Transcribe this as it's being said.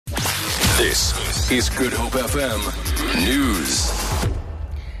This is Good Hope FM News.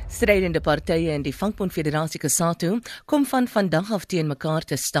 Strydende partye in die vakbondfederasie Cosatu kom van vandag af teen mekaar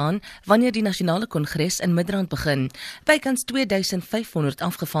te staan wanneer die nasionale kongres in Midrand begin. Bykans 2500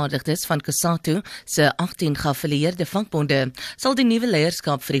 afgevaardigdes van Cosatu se 18 geaffilieerde vakbonde sal die nuwe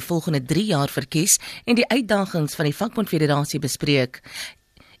leierskap vir die volgende 3 jaar verkies en die uitdagings van die vakbondfederasie bespreek.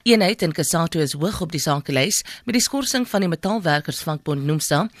 Eenheid in Cosatu is hoog op die sakelys met die skorsing van die metaalwerkersvakbond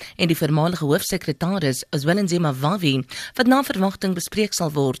NUMSA en die voormalige hoofsekretaris Zwelenzima Wawi, wat na verwagting bespreek sal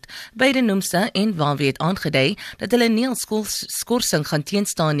word. Beide NUMSA en Wawi het aangedui dat hulle nie als skorsing gaan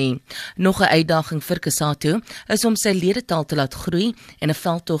teenstaan nie. Nog 'n uitdaging vir Cosatu is om sy ledetal te laat groei en 'n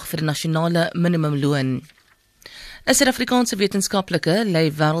veldtog vir 'n nasionale minimumloon. 'n Suid-Afrikaanse wetenskaplike lei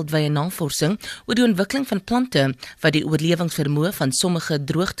wêreldwye navorsing oor die ontwikkeling van plante wat die oorlewingsvermoë van sommige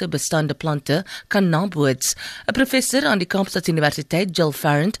droogtebestande plante kan naboots. 'n Professor aan die Kaapstad Universiteit, Jill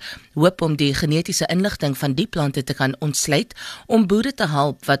Farrant, hoop om die genetiese inligting van die plante te kan ontsluit om boere te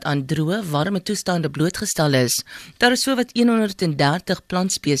help wat aan droë, warme toestande blootgestel is. Daar is sowat 130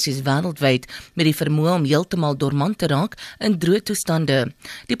 plantspesies wêreldwyd met die vermoë om heeltemal dormant te raak in droë toestande.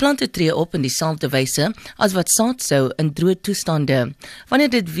 Die plante tree op in dieselfde wyse as wat saadsou in droë toestande. Wanneer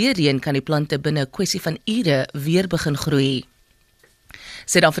dit weer reën, kan die plante binne 'n kwessie van ure weer begin groei.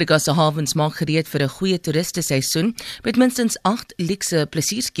 Suid-Afrika se hawens maak gereed vir 'n goeie toeristeseisoen met minstens 8 luukse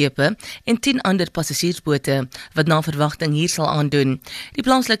plesierskepe en 10 ander passasiersbote wat na verwagting hier sal aandoen. Die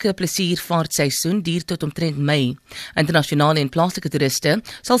plaaslike plesiervaartseisoen duur tot omtrent Mei. Internasionale en plaaslike toeriste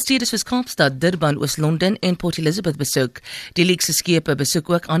sal stede soos Kaapstad, Durban, Oos-London en Port Elizabeth besoek. Die luukse skepe besoek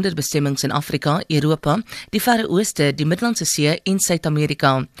ook ander bestemmings in Afrika, Europa, die Verre Ooste, die Middellandse See en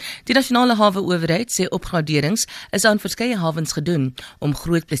Suid-Amerika. Die nasionale hawe-owerheid sê opgraderings is aan verskeie hawens gedoen om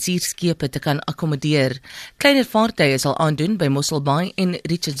groot plesierskepe te kan akkommodeer. Kleiner vaartuie sal aandoen by Mossel Bay en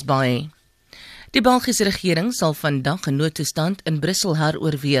Richards Bay. Die Belgiese regering sal vandag 'n noodtoestand in Brussel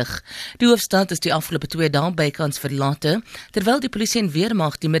heroorweeg. Die hoofstad is die afgelope 2 dae bykans verlate, terwyl die polisie en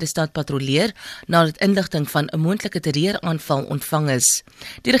weermag die middestad patrolleer nadat inligting van 'n moontlike terreuraanval ontvang is.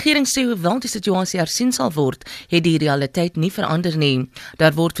 Die regering sê hoewel die situasie hersien sal word, het die realiteit nie verander nie.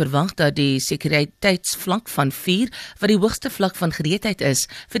 Daar word verwag dat die sekuriteitsvlak van 4, wat die hoogste vlak van gereedheid is,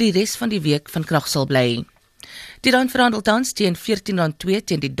 vir die res van die week van krag sal bly. Die rand verhandel tans teen R14.2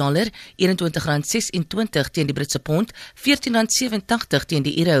 teen die dollar, R21.26 teen die Britse pond, R14.87 teen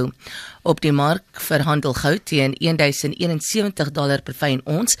die euro. Op die mark verhandel goud teen $1.071 per fyn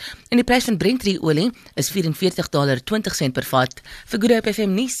ons en die prys van Brent-olie is $44.20 per vat. Vir Good Hope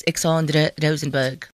FM nuus, Alexandra Rosenberg.